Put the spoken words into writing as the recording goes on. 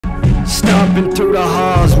Stomping through the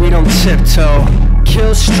halls, we don't tiptoe.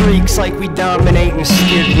 Kill streaks like we dominate in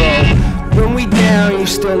Skid Row. When we down, you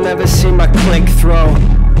still never see my click throw.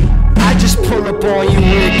 I just pull up on you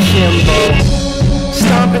with Kimbo.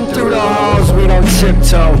 Stomping through the halls, we don't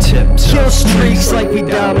tiptoe. Kill streaks like we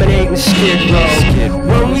dominate in Skid Row.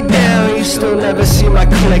 When we down, you still never see my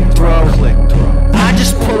click throw. I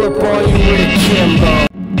just pull up on you with a Kimbo.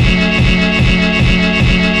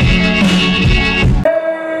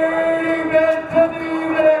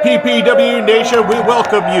 PPW Nation, we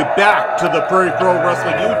welcome you back to the Prairie Pro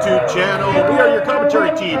Wrestling YouTube channel. We are your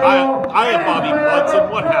commentary team. I am Bobby Munson,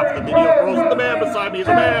 one half of the video pros, and the man beside me is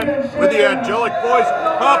the man with the angelic voice,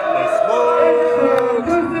 Papa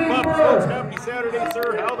Smokes. Papa Smokes, happy Saturday,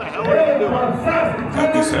 sir. How the hell are you doing?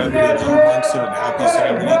 Happy Saturday to you, Munson, and happy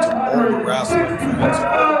Saturday to all the wrestling fans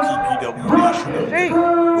and all the PPW Nation out there.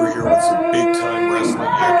 We're here with some big-time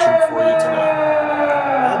wrestling action for you tonight.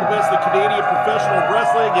 Best of Canadian professional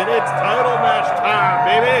wrestling, and it's title match time,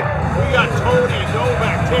 baby. We got Tony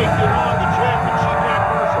Novak taking on the champion, Sheik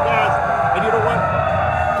Akbar Shabaz. And you know what?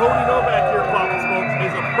 Tony Novak here, Papa Smokes,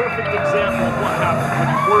 is a perfect example of what happens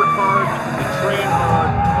when you work hard, you train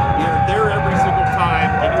hard, you're there every single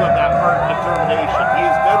time, and you have that heart and determination. He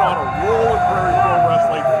has been on a roll in Prairie Pro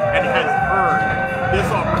Wrestling and has earned this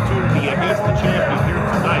opportunity against the champion here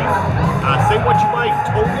tonight. Say what you might,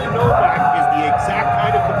 Tony Novak is the exact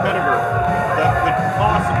kind of competitor that could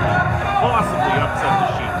possibly upset the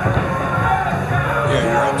Sheik.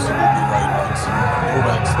 Yeah, you're absolutely right, Munson.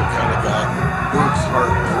 Novak's the kind of guy who works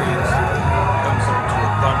hard, trains, comes up to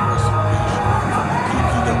a fun reservation from the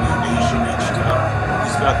PPW Nation each time.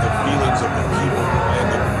 He's got the feelings of the people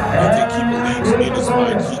behind him. I think he believes in his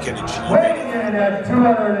mind he can achieve anything.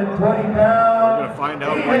 We're going to find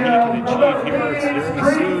out what he can achieve here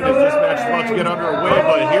very soon as this match is about to get underway.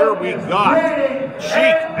 But here we got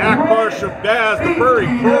Sheik Akbar Shabaz, the Prairie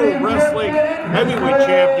Pro Wrestling Heavyweight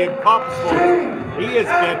Champion, Papa Smokes. He has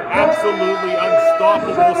been absolutely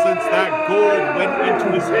unstoppable since that gold went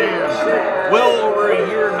into his hands. Well over a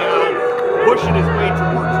year now, pushing his way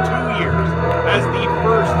towards 2 years as the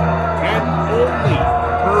first and only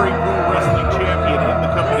Prairie Pro Wrestling Champion in the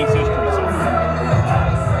company's history so far.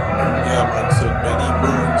 Yeah, Munson, many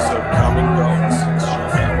moons have come and gone since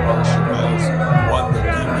Sheik Akbar Shabaz won the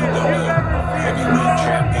PPW Heavyweight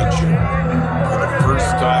Championship for the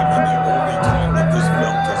first time and the only time that this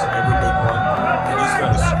belt has ever been won. And he's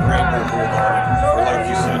got a stranglehold on it for, like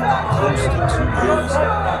you said, close to 2 years.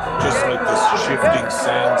 Just like the shifting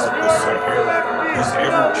sands of the Sahara, he's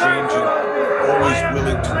ever-changing, always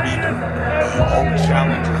willing to meet all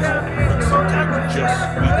challengers, but sometimes just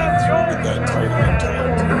squeaking through with that title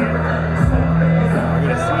intact. We're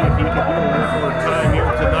going to see if he can do it one more time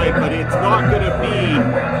here tonight, but it's not going to be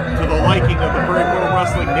to the liking of the Prairie Pro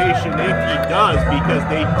Wrestling Nation if he does, because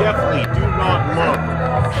they definitely do not love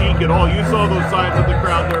Sheik at all. You saw those signs of the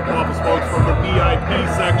crowd there, Papa Smokes, from the VIP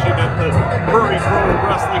section at the Prairie Pro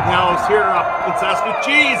Wrestling House here up in Saskatoon.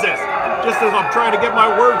 Jesus! Just as I'm trying to get my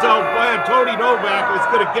words out, man, Tony Novak is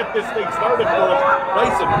going to get this thing started for us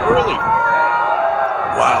nice and early.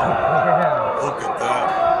 Wow. Look at that.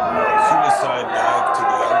 Suicide dive to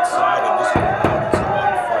the outside, and this crowd is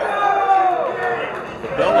on fire.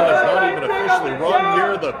 The bell has not even officially rung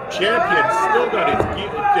here. The champion's still got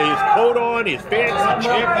his coat on, his fancy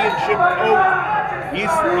championship coat.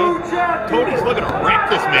 Tony's looking to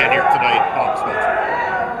wreck this man here tonight, Papa Smokes.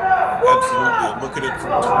 Absolutely, and look at it from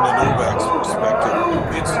Tony Novak's perspective.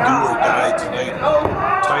 It's do or die tonight.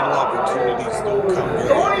 Title opportunities don't come very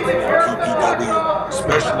often in PPW,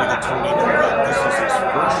 especially to Tony Novak. This is his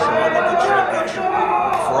first shot at the championship.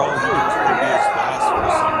 For all he knows, will be his last for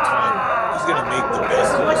some time. He's going to make the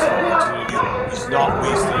best of this opportunity. He's not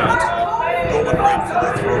wasting any time. Going right for the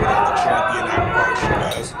throat on the champion, Akbar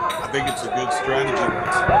Shabaz. I think it's a good strategy.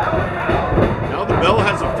 Now the bell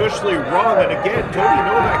has officially rung, and again, Tony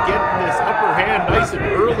Novak getting this upper hand nice and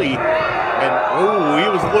early. And oh, he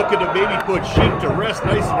was looking to maybe put Sheik to rest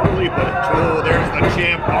nice and early, but oh, there's the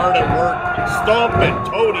champ hard at work, stomping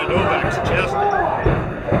Tony Novak's chest.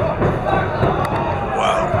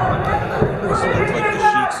 Wow. Doesn't look like the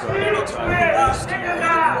Sheik's got any time to waste here.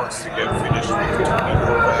 He wants to get finished with Tony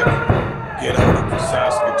Novak. Get out of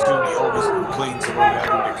Saskatoon. He always complains about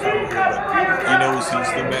having to come here, but he knows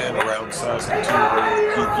he's the man around Saskatoon wearing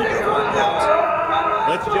the PPW belt.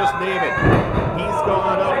 Let's just name it. He's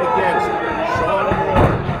gone up against Sean Moore,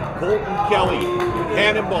 Colton Kelly,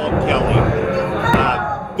 Cannonball Kelly,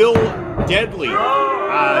 Bill Deadly,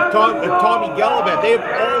 Tommy Gallivan, they've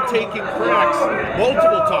all taken cracks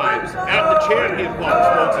multiple times at the champion box,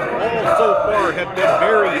 folks, and all so far have been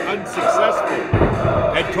very unsuccessful.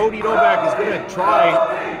 And Tony Novak is going to try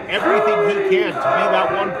everything he can to be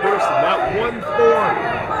that one person, that one thorn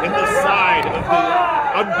in the side of the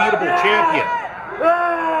unbeatable champion.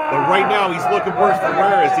 But right now, he's looking worse for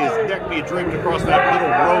wear as his neck being draped across that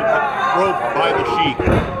little rope by the Sheik.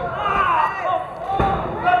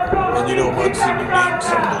 And you know, Munson, you named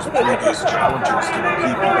some of those previous challengers to the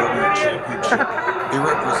PPW Championship. They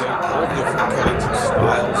represent all different kinds of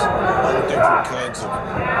styles, all different kinds of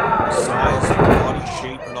size and body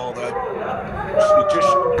shape and all that. It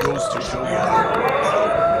just goes to show you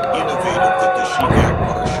how innovative that the Sheik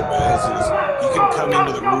Akbar Shabaz is. He can come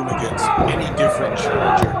into the room against any different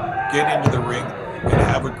challenger, get into the ring, and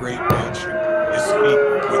have a great match and escape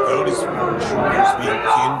without his shoulders being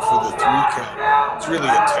pinned for the 3 count. It's really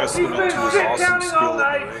a testament to his awesome skill in the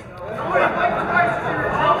ring.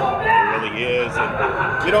 It really is. And,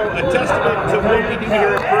 you know, a testament to what we do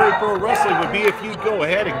here at Prairie Pro Wrestling would be if you'd go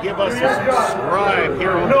ahead and give us a subscribe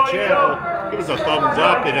here on the channel. Give us a thumbs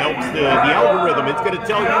up. It helps the algorithm. It's going to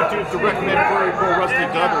tell YouTube to recommend Prairie Pro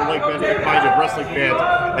Wrestling to other like-minded wrestling fans.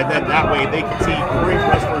 And then that way they can see great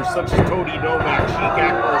wrestlers such as Tony Novak, Sheik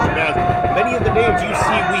Akbar Shabaz, many of the names you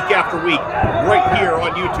see week after week right here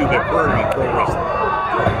on YouTube at Prairie Pro Wrestling.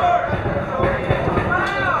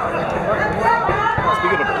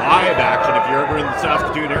 Speaking of live action, if you're ever in the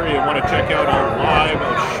Saskatoon area and want to check out our live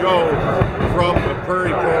show from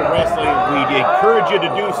Prairie Pro Wrestling, we encourage you to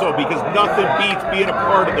do so because nothing beats being a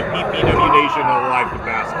part of the PPW Nation in a live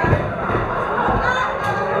capacity.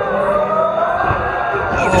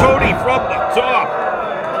 Oh, Tony from the top.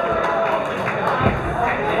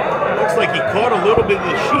 Looks like he caught a little bit of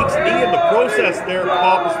the Sheik's knee in the process there,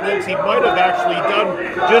 Papa Smokes. He might have actually done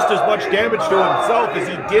just as much damage to himself as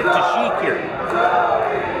he did to Sheik here.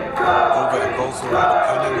 Novak also had a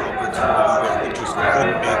pinning opportunity there that just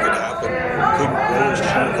couldn't make it happen. Couldn't roll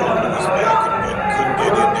Sheik onto his back and couldn't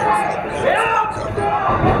get in there for the pin for the cover.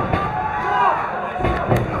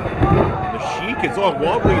 The Sheik is on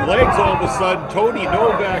wobbly legs all of a sudden. Tony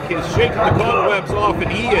Novak is shaking the cobwebs off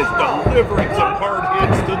and he is delivering some hard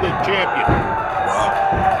hits to the champion. Wow.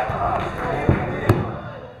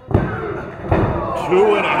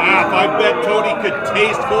 2.5. I bet Tony could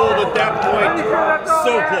taste gold at that point.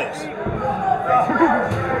 So close.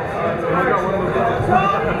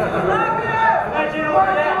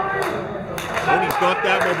 Tony's got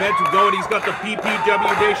that momentum going. He's got the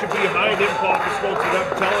PPW Nation behind him, Papa Smokes, and I'm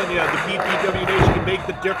telling you, the PPW Nation can make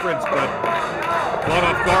the difference, but caught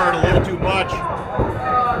off guard a little too much.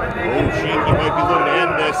 Oh, Sheik, he might be looking to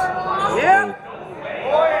end this. Yeah.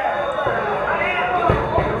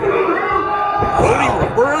 Tony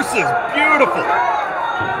reverses, beautiful.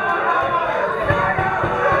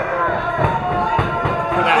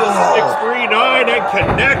 For that 639 and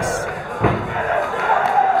connects.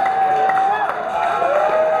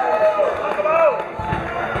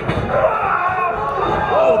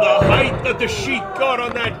 Oh, the height that the Sheik got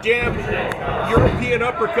on that damn European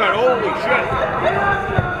uppercut. Holy shit.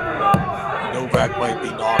 Novak might be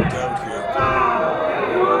knocked out here.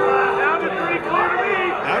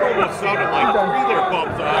 That almost sounded like 3 there,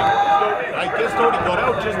 Bubs. I guess Tony got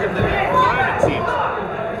out just in the nick of time, it seems.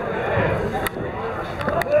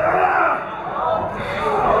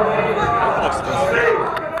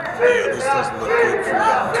 This doesn't look good for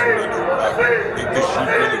young Tony Novak. I think the Sheik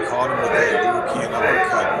really caught him with that European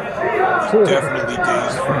uppercut. He's definitely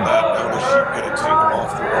dazed from that. Now the Sheik gonna take him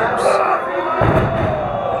off the ropes.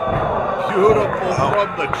 Beautiful from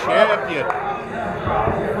the champion.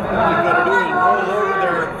 All you gotta do is roll over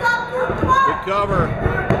there. Recover.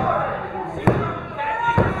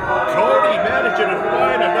 Tony managing to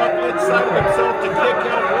find enough inside of himself to kick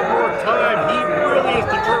out one more time. He really is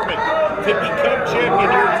determined to become champion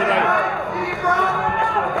here tonight.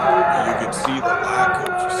 You can see the lack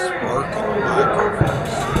of spark and the lack of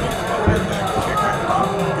behind that kick out.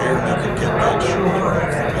 He barely can get that shoulder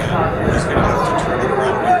off the mat. He's gonna have to turn it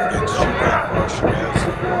around here against Sheik Akbar Shabaz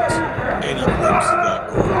if he wants any glimpse of that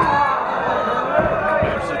goal.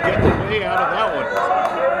 Actually get the way out of that one.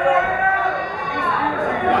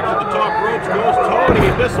 Back to the top ropes goes Tony.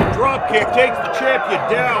 Missile drop kick takes the champion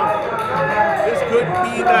down. This could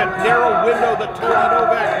be that narrow window that Tony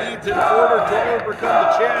Novak needs in order to overcome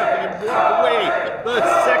the champ and walk away the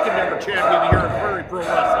second ever champion here at Prairie Pro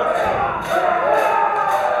Wrestling.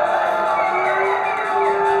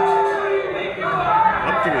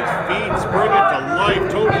 Up to his feet, springing to life.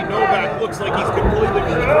 Tony Novak looks like he's completely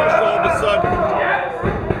refreshed all of a sudden.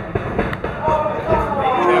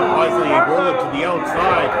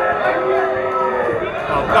 outside.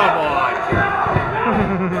 Oh, come on.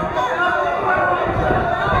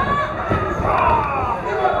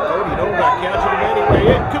 Tony Novak catching him anyway.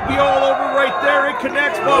 It could be all over right there. It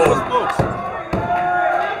connects, Papa Smokes.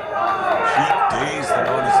 Sheik dazed and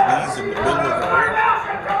on his knees in the middle of the ring.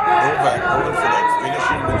 Novak going for that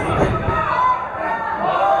finishing maneuver.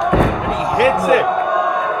 And he hits it.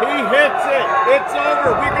 He hits it. It's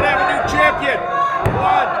over. We're going to have a new champion. 1,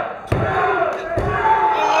 2.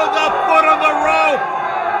 Oh, the foot on the rope.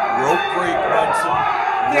 Rope break, Benson.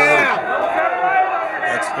 Damn.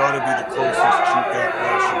 That's got to be the closest Sheik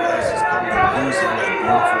Akbar Shabaz has come to losing that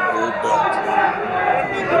beautiful gold belt.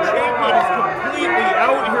 The champion is completely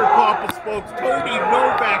out here, Papa Smokes. Tony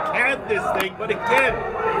Novak had this thing, but again,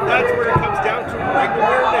 that's where it comes down to ring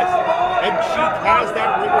awareness. And Sheik has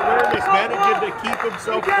that ring awareness, managing to keep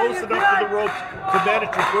himself close enough to the ropes to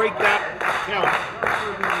manage to break that count.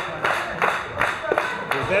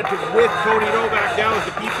 Presented with Tony Novak now as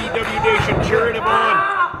the PPW Nation cheering him on.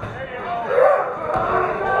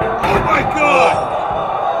 Oh my God!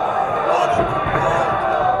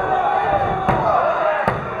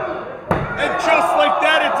 And just like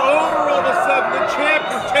that, it's over all of a sudden. The champ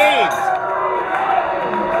retains.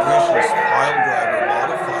 Vicious pile driver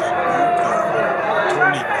modified move there from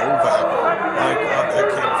Tony Novak. My God, that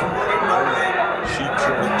came from out of nowhere. Sheik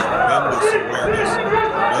showing tremendous awareness,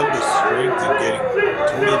 tremendous strength in getting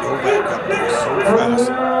Tony Novak up there so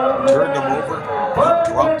fast. Turned him over, and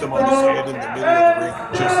dropped him on his head in the middle of the ring.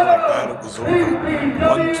 Just like that, it was over.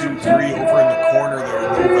 1, 2, 3 over in the corner there.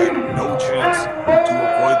 Novak, no chance to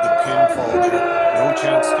avoid the pinfall there. No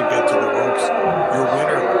chance to get to the ropes. Your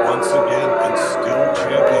winner, once again, and still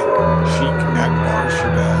champion, Sheik Akbar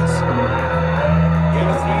Shabaz.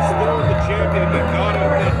 Yes, he's still the champion. He got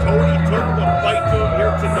him, and Tony took the fight to him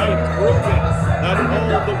here tonight, proving that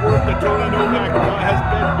all the work that Tony Novak has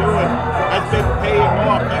been doing has been paying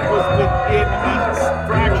off. He was within a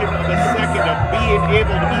fraction of a second of being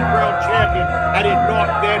able to be crowned champion had it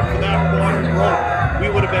not been for that bottom rope. We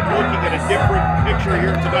would have been looking at a different picture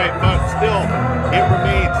here tonight, but still, it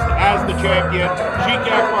remains as the champion. Sheik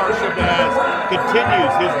Akbar Shabaz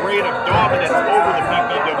continues his reign of dominance over the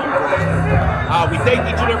PPW roster. We thank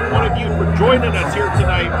each and every one of you for joining us here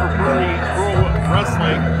tonight for Prairie Pro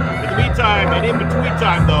Wrestling. In the meantime, and in between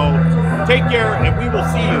time though, take care, and we will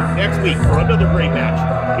see you next week for another great match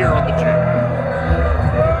here on the channel.